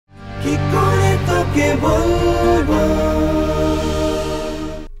তোকে বলবো।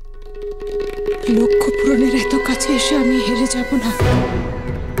 লক্ষ্য পূরণের এত কাছে এসে আমি হেরে যাব না,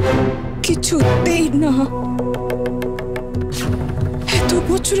 কিছুতেই না। এত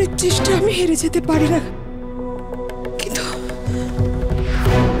বছরের চেষ্টা আমি হেরে যেতে পারি না,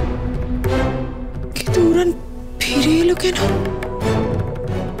 কিন্তু উড়ান ফিরে এলো কেন?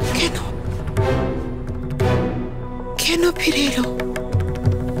 কেন কেন ফিরে এলো?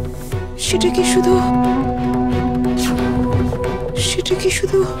 সেটা কি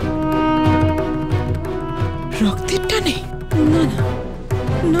শুধু রক্তের টানে? না না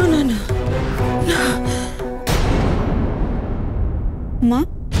না না না না। মা,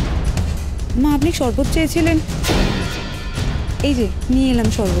 মা আপনি শরবত চেয়েছিলেন, এই যে নিয়ে এলাম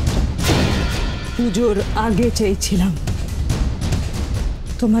শরবতটা। পুজোর আগে চেয়েছিলাম,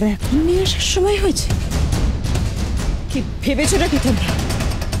 তোমার এখন নিয়ে আসার সময় হয়েছে? কি ভেবেছো নাকি তোমরা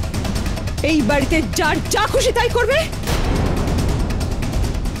এই বাড়িতে যার যা খুশি তাই করবে?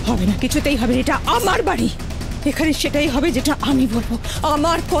 হবে না, কিছুতেই হবে। এটা আমার বাড়ি, এখানে সেটাই হবে যেটা আমি বলবো।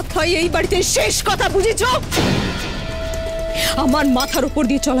 আমার কথাই এই বাড়িতে শেষ কথা, বুঝেছো? আমার মাথার উপর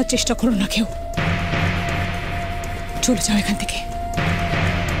দিয়ে চলার চেষ্টা করো না কেউ। চলে যাও এখান থেকে,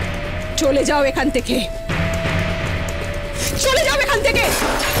 চলে যাও এখান থেকে, চলে যাও এখান থেকে।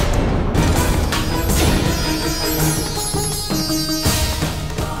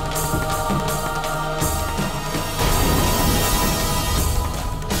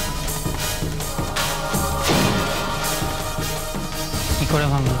 কি করে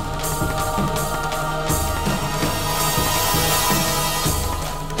ভাঙলো?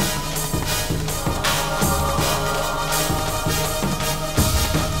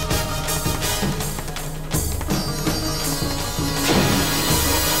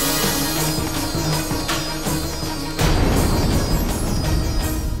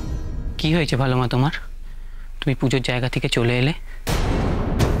 কি হয়েছে ভালো মা তোমার? তুমি পুজোর জায়গা থেকে চলে এলে,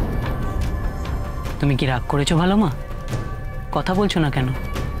 তুমি কি রাগ করেছো ভালো মা? কথা বলছো না কেন?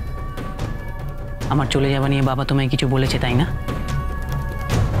 আমার চলে যাওয়া নিয়ে বাবা তোমায় কিছু বলেছে তাই না?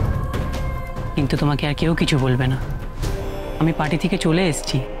 কিন্তু তোমাকে আর কেউ কিছু বলবে না। আমি পার্টি থেকে চলে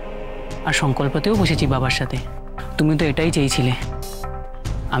এসেছি আর সংকল্পতেও বসেছি বাবার সাথে। তুমি তো এটাই চেয়েছিলে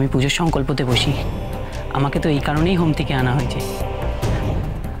আমি পুজোর সংকল্পতে বসি। আমাকে তো এই কারণেই হোম থেকে আনা হয়েছে।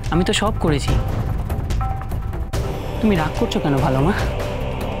 আমি তো সব করেছি। তুমি রাগ করছো কেন ভালো মা?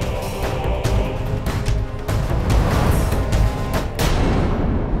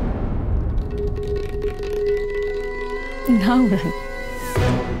 না উড়ান,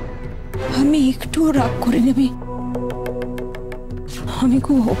 আমি একটুও রাগ করে নেবে। আমি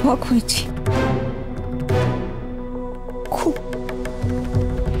খুব অবাক হয়েছি, খুব।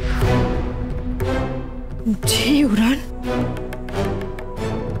 যে উড়ান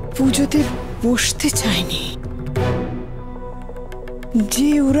পুজোতে বসতে চায়নি, যে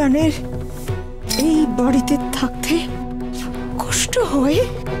উড়ানের এই বাড়িতে থাকতে কষ্ট হয়,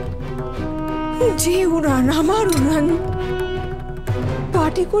 যে উড়ান, আমার উড়ান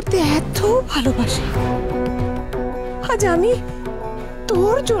পার্টি করতে এত ভালোবাসে, আজ আমি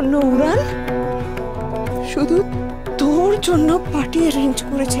তোর জন্য উড়ান, শুধু তোর জন্য পার্টি অ্যারেঞ্জ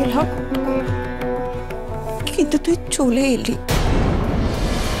করেছিলাম, কিন্তু তুই চলে এলি।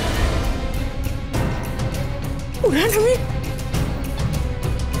 উড়ান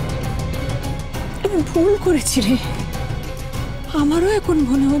আমি ভুল করেছি রে। আমারও এখন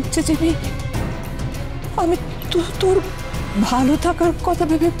মনে হচ্ছে যে আমি তোর ভালো থাকার কথা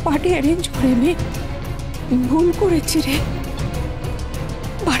ভেবে পার্টি অ্যারেঞ্জ করে আমি ভুল করেছি রে।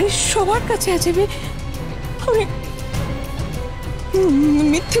 বাড়ির সবার কাছে আছে আমি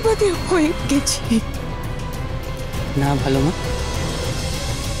মিথ্যেবাদী হয়ে গেছি। না ভালো মা,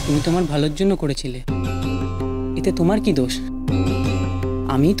 তুমি তোমার ভালোর জন্য করেছিলে, এতে তোমার কি দোষ?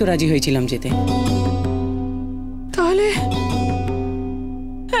 আমিই তো রাজি হয়েছিলাম যেতে। তাহলে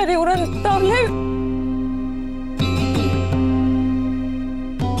আরে ওরা তাহলে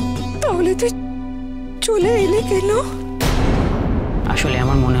তুই চলে এলে কেন? আসলে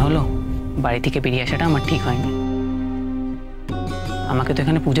আমার মনে হলো বাড়ি থেকে বেরিয়ে আসাটা আমার ঠিক হয়নি। আমাকে তো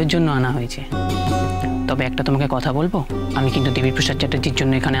এখানে পুজোর জন্য আনা হয়েছে। তবে একটা তোমাকে কথা বলবো, আমি কিন্তু দেবী প্রসাদ চ্যাটার্জির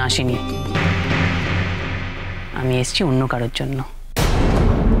জন্য এখানে আসিনি। আমি এসেছি অন্য কারোর জন্য।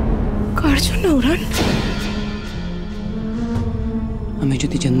 কার জন্য উড়ান? আমি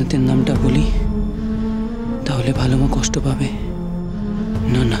যদি জান্নাতের নামটা বলি তাহলে ভালো মা কষ্ট পাবে।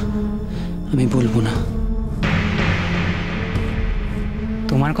 না না, আমি বলবো না।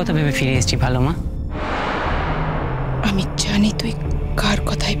 তোমার কথা ভেবে ফিরে এসেছি ভালো মা। আমি জানি তুই কার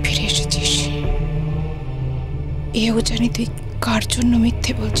কথায় ফিরে এসেছিস, এও জানি তুই কার জন্য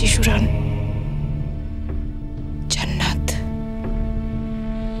মিথ্যে বলছিস উড়ান।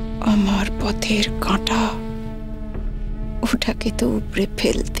 আমার পথের কাঁটা, ওটাকে তো উপড়ে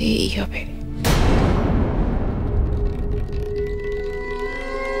ফেলতেই হবে।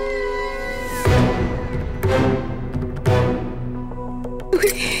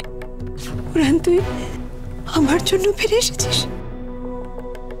 ওরান, তুই আমার জন্য ফিরে এসেছিস,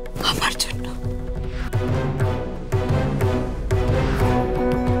 আমার জন্য।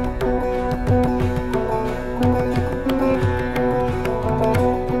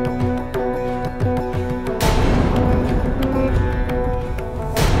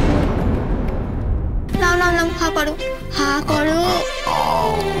 নাও নাও নাও, হা করো, হা করো।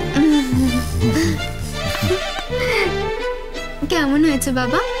 কেমন হয়েছে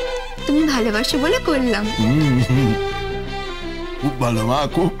বাবা? তুমি ভালোবাসো বলে করলাম। খুব ভালো মা,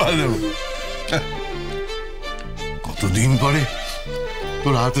 খুব ভালো। কতদিন পরে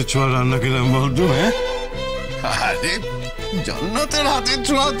তোর হাতের ছোঁয়া রান্না খেলাম বলতো। হ্যাঁ, আরে জান্নাতের হাতের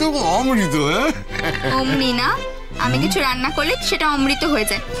ছোঁয়া তো অমৃত। হ্যাঁ, অমনি না, আমি কিছু রান্না করলে সেটা অমৃত হয়ে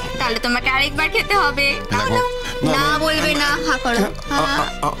যায়, তাহলে তোমাকে আরেকবার খেতে হবে। নাও, নাও। না বলবে না, হা করো।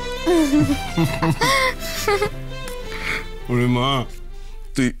 ওরে মা,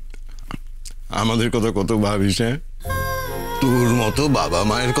 তুই আমাদের কথা কত ভাবিস। হ্যাঁ, তোর মতো বাবা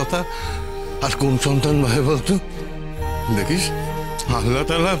মায়ের কথা আর কোন সন্তান ভাই বলতো? দেখিস আল্লাহ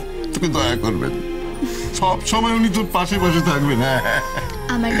তাআলা তোকে দয়া করবেন, সব সময় উনি তোর পাশে পাশে থাকবেন। হ্যাঁ,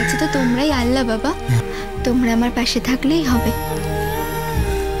 আমার কাছে তো তোমরাই আল্লাহ বাবা, তোমরা আমার পাশে থাকলেই হবে।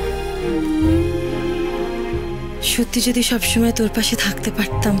 সত্যি যদি সবসময় তোর পাশে থাকতে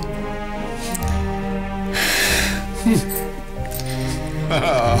পারতাম।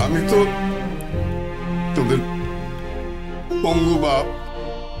 আমি তো তোদের পঙ্গু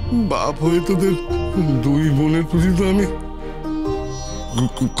বাপ হয়ে তোদের দুই বোনের প্রতি তো আমি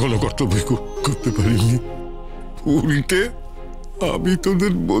কোনো কর্তব্য করতে পারিনি। উল্টে আমি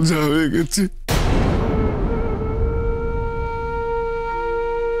তোদের বোঝা হয়ে গেছি।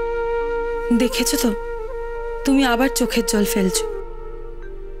 দেখেছো তো, তুমি আবার চোখের জল ফেলছো।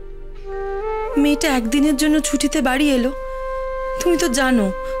 মেয়েটা একদিনের জন্য ছুটিতে বাড়ি এলো, তুমি তো জানো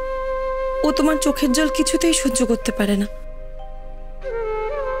ও তোমার চোখের জল কিছুতেই সহ্য করতে পারে না।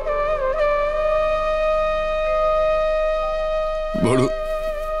 বড়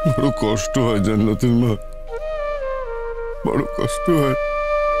বড় কষ্ট হয় জান্নাতুল মা, বড় কষ্ট হয়।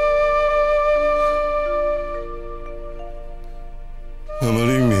 আমার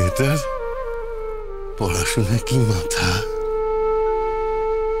এই মেয়েটার পড়াশোনায় কি মাথা,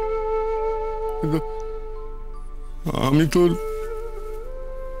 আমি তোর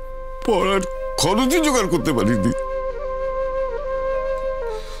পড়ার খরচই জোগাড় করতে পারিনি।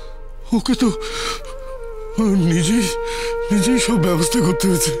 ওকে তো নিজেই সব ব্যবস্থা করতে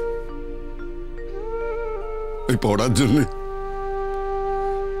হয়েছে এই পড়ার জন্য।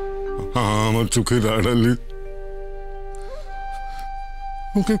 আমার চোখের আড়ালে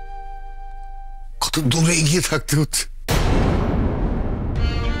ওকে কত দূরে এগিয়ে থাকতে হচ্ছে।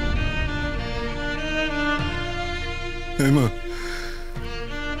 মা,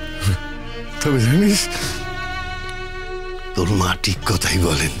 তবে জানিস তোর মা ঠিক কথাই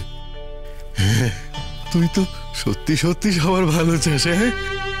বলেন। হ্যাঁ, তুই তো সত্যি সত্যি সবার ভালো চাস। হ্যাঁ,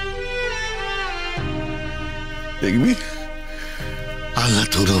 দেখবি আল্লাহ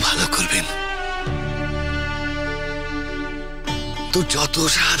তোরও ভালো করবেন। তোর যত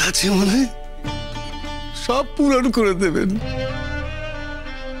স্বাদ আছে মনে সব পূরণ করে দেবেন।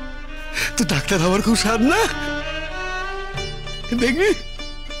 তো ডাক্তার হওয়ার খুব স্বাদ না? দেখবি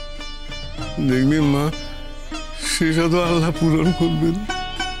দেখবি মা, সেটা তো আল্লাহ পূরণ করবেন।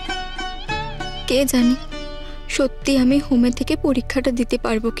 কে জানি সত্যি আমি হোমে থেকে পরীক্ষাটা দিতে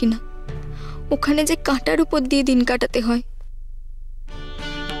পারবো কিনা, ওখানে যে কাঁটার উপর দিয়ে দিন কাটাতে হয়।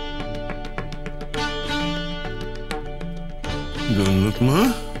 জান্নাত মা,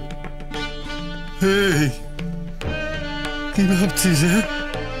 এই কি ভাবছিস? হ্যাঁ,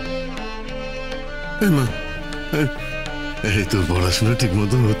 মা, এই তোর পড়াশোনা ঠিক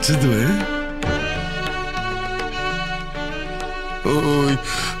মতো হচ্ছে তো?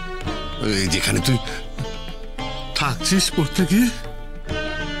 ওই যেখানে তুই থাকছিস পড়তে গিয়ে,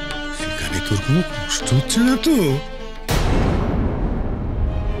 সেখানে তোর কোনো কষ্ট হচ্ছে না তো?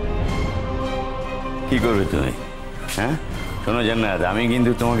 কি করবে তুমি? হ্যাঁ, শোনো জান্নাত, আমি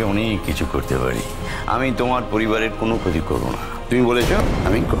কিন্তু তোমাকে অনেক কিছু করতে পারি। আমি তোমার পরিবারের কোনো ক্ষতি করবো না। তুমি বলেছ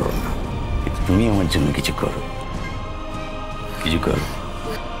আমি করবো না, কিন্তু তুমি আমার জন্য কিছু করো, কিছু করো।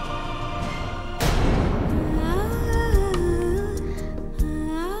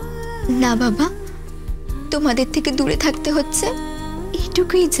 না বাবা, তোমাদের থেকে দূরে থাকতে হচ্ছে,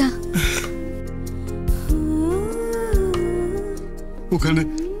 এইটুকুই যা। ওখানে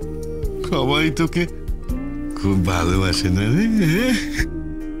সবাই তোকে খুব ভালোবাসে না রে?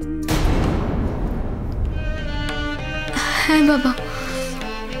 হ্যাঁ বাবা,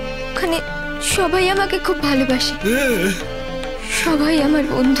 ওখানে সবাই আমাকে খুব ভালোবাসে, সবাই আমার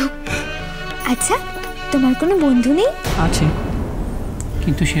বন্ধু। আচ্ছা, তোমার কোনো বন্ধু নেই? আছে,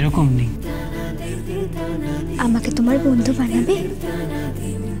 কিন্তু সেরকম নেই। আমাকে তোমার বন্ধু বানাবে?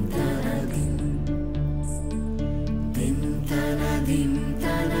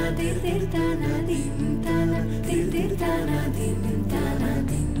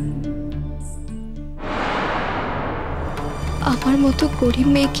 আমার মতো গরিব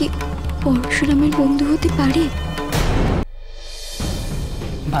মেয়ে কি পরশুরামের বন্ধু হতে পারে?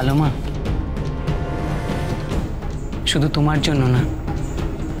 ভালো মা, শুধু তোমার জন্য না,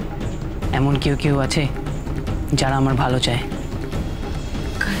 এমন কেউ কেউ আছে যারা আমার ভালো চায়।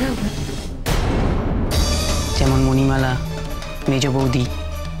 যেমন মণিমালা, মেজ বৌদি,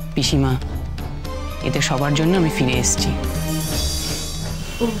 পিসিমা, এদের সবার জন্য আমি ফিরে এসেছি।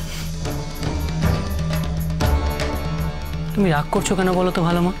 তুমি রাগ করছো কেন বলো তো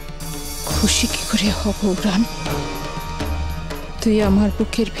ভালো মা? খুশি কি করে হব উড়ান? তুই আমার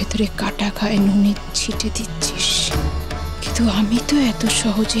বুকের ভেতরে কাটা খায় নুনে ছিটে দিচ্ছিস, কিন্তু আমি তো এত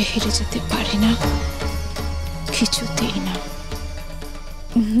সহজে হেরে যেতে পারি না, কিছুতেই না।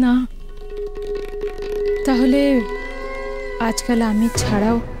 না, তাহলে আজকাল আমি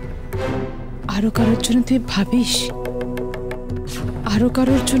ছাড়াও আরো কারোর জন্য তুই ভাবিস, আরো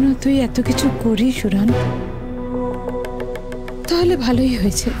কারোর জন্য তুই এত কিছু করিস উড়ান? তাহলে ভালোই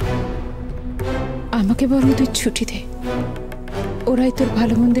হয়েছে, আমাকে বরং তুই ছুটি দে, ওরাই তোর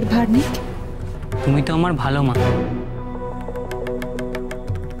ভালো মন্দের ভার নিক। তুমি তো আমার ভালো মা।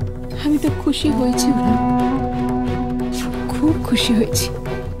 আমি তো খুশি হয়েছি ওরা, খুব খুশি হয়েছি।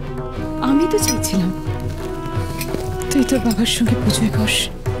 আমি তো চেয়েছিলাম তুই তোর বাবার সঙ্গে পুজোয় বস,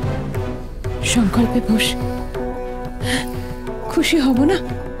 সংকল্পে বস, খুশি হব না?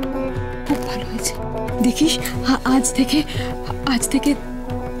 খুব ভালো হয়েছে। দেখিস, আজ থেকে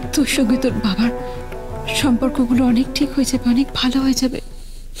তোর সঙ্গে তোর বাবার সম্পর্কগুলো অনেক ঠিক হয়ে যাবে, অনেক ভালো হয়ে যাবে।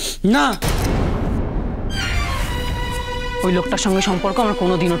 না, ওই লোকটার সঙ্গে সম্পর্ক আমার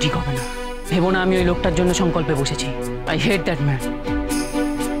কোনোদিনও ঠিক হবে না। ভেবো না আমি ওই লোকটার জন্য সংকল্পে বসেছি। I hate that man.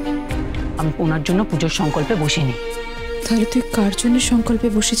 আমি ওনার জন্য পুজোর সংকল্পে বসিনি। তাহলে তুই কার জন্য সংকল্পে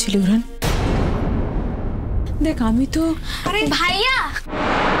বসেছিলি উড়ান? দেখ, আমি তো... ভাইয়া,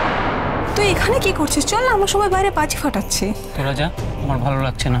 তুই এখানে কি করছিস? চল না, আমার সবাই বাইরে বাজি ফাটাচ্ছে। তোরা যা, আমার ভালো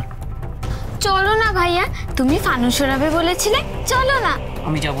লাগছে না। চলো না ভাইয়া, তুমি ফানুস ওড়াবে বলেছিলে, চলো না।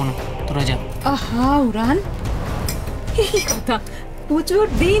 আমি যাবো না, তোরা যা। আহা উড়ান, এই কথা, পুজোর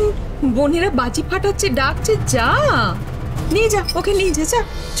দিন বোনেরা বাজি ফাটাচ্ছে, ডাকছে, যা নিয়ে যা, ওকে নিয়ে যা, যা,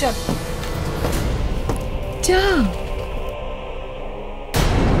 চল যা।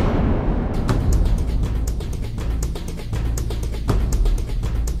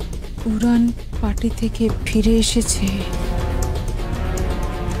 উড়ান পার্টি থেকে ফিরে এসেছে,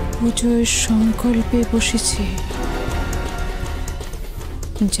 পুজোর সংকল্পে বসেছে।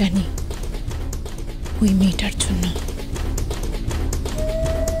 জানি ওই মেয়েটার জন্য,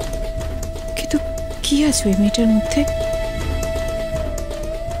 কিন্তু কি আছে ওই মেয়েটার মধ্যে?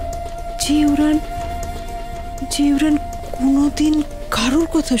 যে উড়ান কোনোদিন কারোর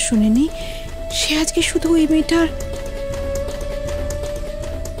কথা শুনেনি, সে আজকে শুধু ওই মেয়েটার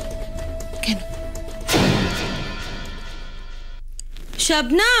কেন?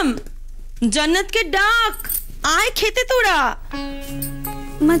 শবনম, জান্নাতকে ডাক, আয় খেতে তোরা।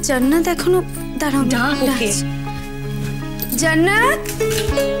 মা, জান্নাত এখনো... দাঁড়াও, ডাক ওকে। জান্নাত,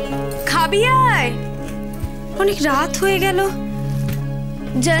 খাবি আয়, অনেক রাত হয়ে গেল।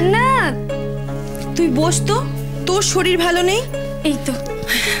 জান্নাত, তুই বস তো, তোর শরীর ভালো নেই। এই তো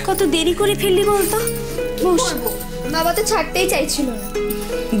কত দেরি করে ফেললি বলতো। বস। বাবা তো ছাড়তেই চাইছিল না।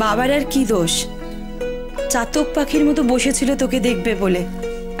 বাবার আর কি দোষ, চাতক পাখির মতো বসেছিল তোকে দেখবে বলে,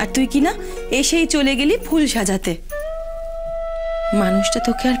 আর তুই কি না এসেই চলে গেলি ফুল সাজাতে। মানুষটা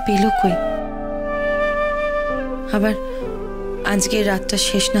তোকে আর পেল কই? আবার আজকের রাতটা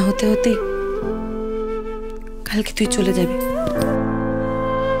শেষ না হতে হতে কালকে তুই চলে যাবি।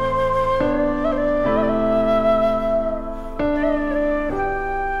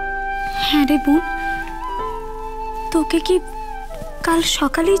 হ্যাঁ রে বোন, তোকে কি কাল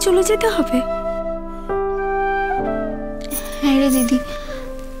সকালেই চলে যেতে হবে? হ্যাঁ রে দিদি,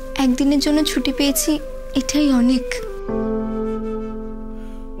 একদিনের জন্য ছুটি পেয়েছি, এটাই অনেক।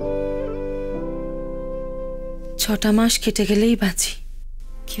 6টা মাস কেটে গেলেই বাঁচি,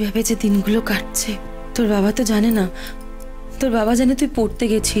 কিভাবে যে দিনগুলো কাটছে। তোর বাবা তো জানে না, তোর বাবা জানে তুই পড়তে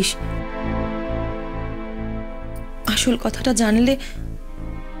গেছিস। আসল কথাটা জানলে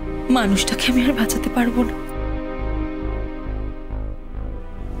মানুষটাকে আমি আর বাঁচাতে পারবো না।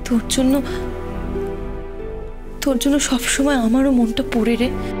 তোর জন্য সবসময় আমারও মনটা পড়ে রে।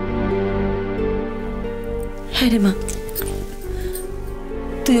 হ্যাঁ রে মা,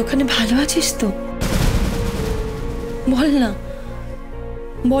 তুই ওখানে ভালো আছিস তো?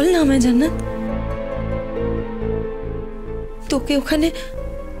 বল না আমায় জান্নাত, তোকে ওখানে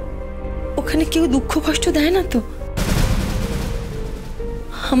কেউ দুঃখ কষ্ট দেয় না তো?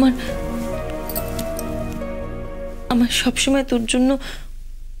 আমার সবসময় তোর জন্য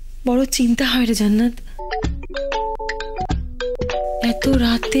বড় চিন্তা হয় রে জান্নাত। এত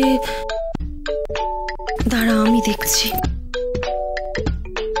রাতে দাঁড়া, আমি দেখছি।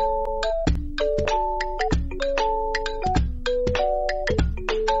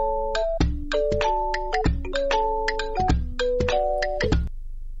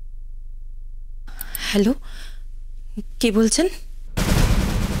 হ্যালো, কে বলছেন?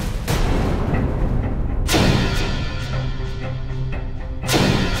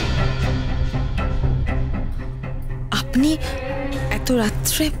 আপনি এত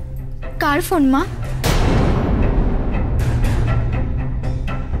রাত্রে? কার ফোন মা?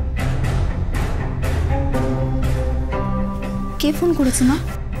 কে ফোন করেছে মা?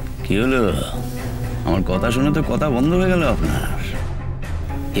 কি হলো? আমার কথা শুনে তো কথা বন্ধ হয়ে গেল আপনার।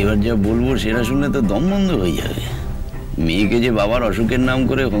 এবার যা বলবো সেটা শুনলে তো দম বন্ধ হয়ে যাবে। মেয়েকে যে বাবার অসুখের নাম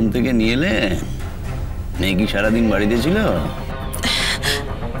করে হোম থেকে নিয়ে এলেন, মেয়ে কি সারাদিন বাড়িতে ছিল?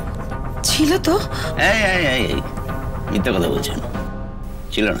 ছিল তো। মিথ্যা কথা বলছেন,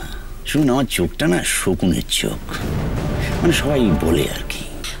 ছিল না। শুনুন, আমার চোখটা না শকুনের চোখ, মানে সবাই বলে আর কি।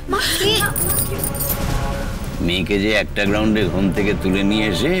 মেয়েকে যে একটা গ্রাউন্ডে হোম থেকে তুলে নিয়ে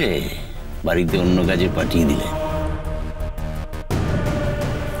এসে বাড়িতে অন্য কাজে পাঠিয়ে দিলেন।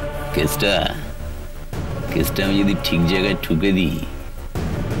 কেসটা আমি যদি ঠিক জায়গায় ঠুকে দিই,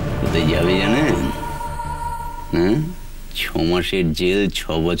 কোথায় যাবে জানেন? হ্যাঁ, 6 মাসের জেল,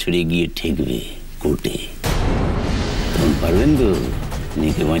 6 বছরে গিয়ে ঠেকবে কোর্টে। তখন পারবেন তো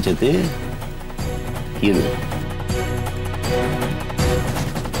মেয়েকে বাঁচাতে? কি হলো?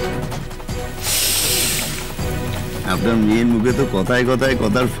 আপনার মেয়ের মুখে তো কথায় কথায়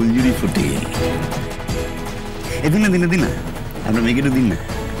কথার ফুলঝুরি ফুটে। দিন না, আপনার মেয়েকে একটু দিন না,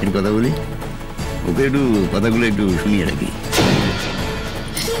 একটু কথা বলি। ওকে একটু কথাগুলো একটু শুনিয়ে রাখি।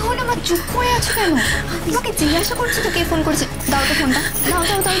 কি হলো? আমার চুপ করে আছো কেন? তোমাকে জিজ্ঞাসা করছি তো কে ফোন করেছে। দাও তো ফোনটা, দাও।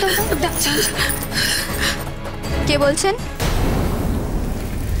 কে বলছেন?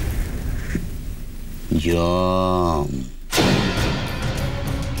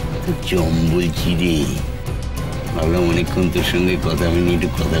 জম বলছি রে। ভাবলাম অনেকক্ষণ তোর সঙ্গে কথা হয়নি, একটু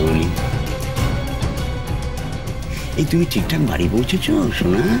কথা বলি। এই তুমি ঠিকঠাক বাড়ি পৌঁছেছ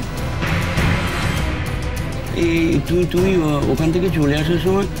সোনা? তুমি ওখান থেকে চলে আসার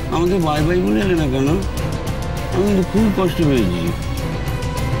সময় আমাকে বাই বাই বলে এলে না কেন? আমি কিন্তু খুব কষ্ট পেয়েছি।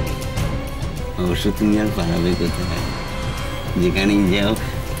 অবশ্য তুমি আর পালাবে কোথায়? যেখানেই যাও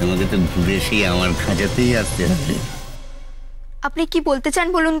তোমাকে তো ঘুরে সেই আমার খাঁচাতেই আসতে হবে। আপনি কি বলতে চান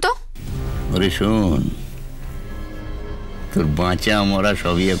বলুন তো? ওরে শোন, তোর বাঁচা মরা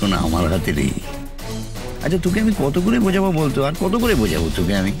সবই এখন আমার হাতে রে। আচ্ছা, তোকে আমি কত করে বোঝাবো বলতো? আর কত করে বোঝাবো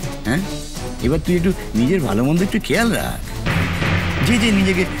তোকে আমি? হ্যাঁ, এবার তুই একটু নিজের ভালো মন্দ একটু খেয়াল রাখ। যে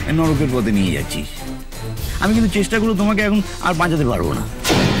নিজেকে নরকের পথে নিয়ে যাচ্ছিস। আমি কিন্তু চেষ্টা করে তোমাকে এখন আর বাঁচাতে পারবো না।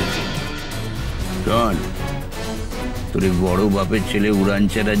 শোন, তোর বড় বাপের ছেলে উড়ান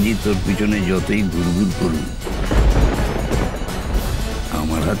চ্যাটার্জি তোর পিছনে যতই ঘুরঘুর করুন,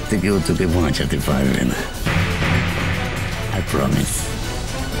 আমার হাত থেকেও তোকে বাঁচাতে পারবে না। I promise.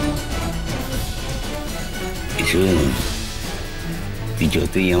 তুই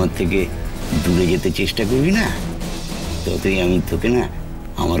যতই আমার থেকে দূরে যেতে চেষ্টা করবি না, ততই আমি তোকে না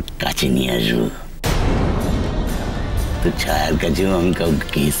আমার কাছে নিয়ে আসবো। তো ছায়ার কাছেও আমি কাউকে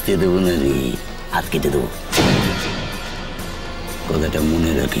ঘেঁচতে দেবো না রে, হাত কেটে দেবো। কথাটা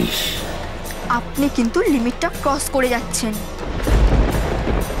মনে রাখিস। আপনি কিন্তু লিমিটটা ক্রস করে যাচ্ছেন।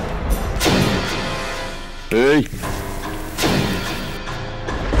 এই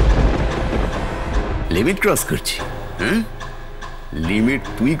লিমিট ক্রস করছি? হ্যাঁ, লিমিট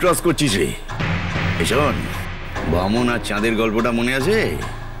তুই ক্রস করছিস রে। শোন, বামন আর চাঁদের গল্পটা মনে আছে?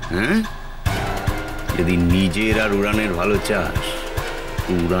 হ্যাঁ, যদি নিজের আর উড়ানের ভালো চাস,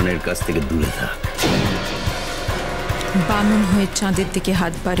 উড়ানের কাছ থেকে দূরে থাক। বামন হয়ে চাঁদের দিকে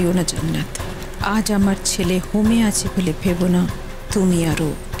হাত বাড়িও না জান্নাত। আজ আমার ছেলে হোমে আছে বলে ভেবো না তুমি আরও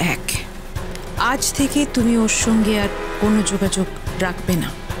এক। আজ থেকে তুমি ওর সঙ্গে আর কোনো যোগাযোগ রাখবে না।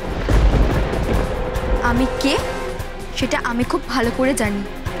 আমি কে সেটা আমি খুব ভালো করে জানি।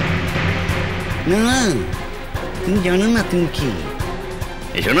 না, তুমি জানো না তুমি কি?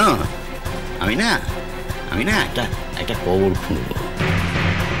 এই শোনো, আমি না একটা একটা কবর খুঁড়বো,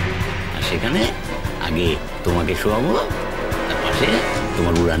 আর সেখানে আগে তোমাকে শোয়াবো, তার পাশে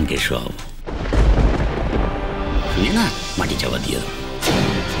তোমার উড়ানকে শোয়াবো, শুনে না মাটি চাপা দিয়ে দাও।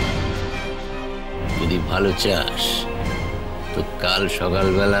 যদি ভালো চাস তো কাল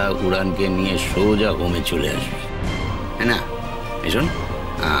সকালবেলা উড়ানকে নিয়ে সোজা হোমে চলে আসবি, হ্যাঁ না? শোন,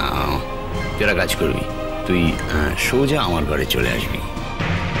 তুই একটা কাজ করবি, তুই সোজা আমার ঘরে চলে আসবি,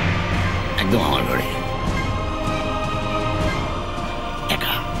 একদম আমার ঘরে,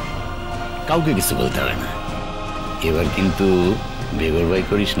 একা, কাউকে কিছু বলতে হবে না। এবার কিন্তু বেগরবাই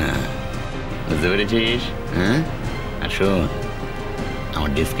করিস না, বুঝতে পেরেছিস? হ্যাঁ, আর শোন, আমার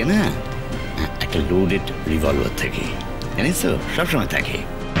ডেস্কে না একটা লোডেড রিভলভার থাকে, জানিস তো, সবসময় থাকে।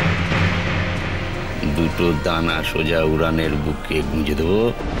 দুটো দানা সোজা উড়ানের বুকে গুঁজে দেবো,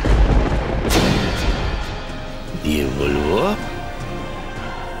 দিয়ে বলবো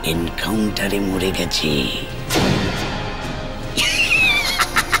এনকাউন্টারে মরে গেছে।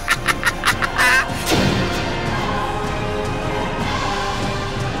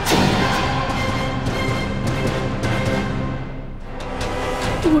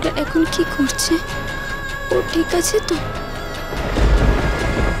 ওরা এখন কি করছে? ও ঠিক আছে তো?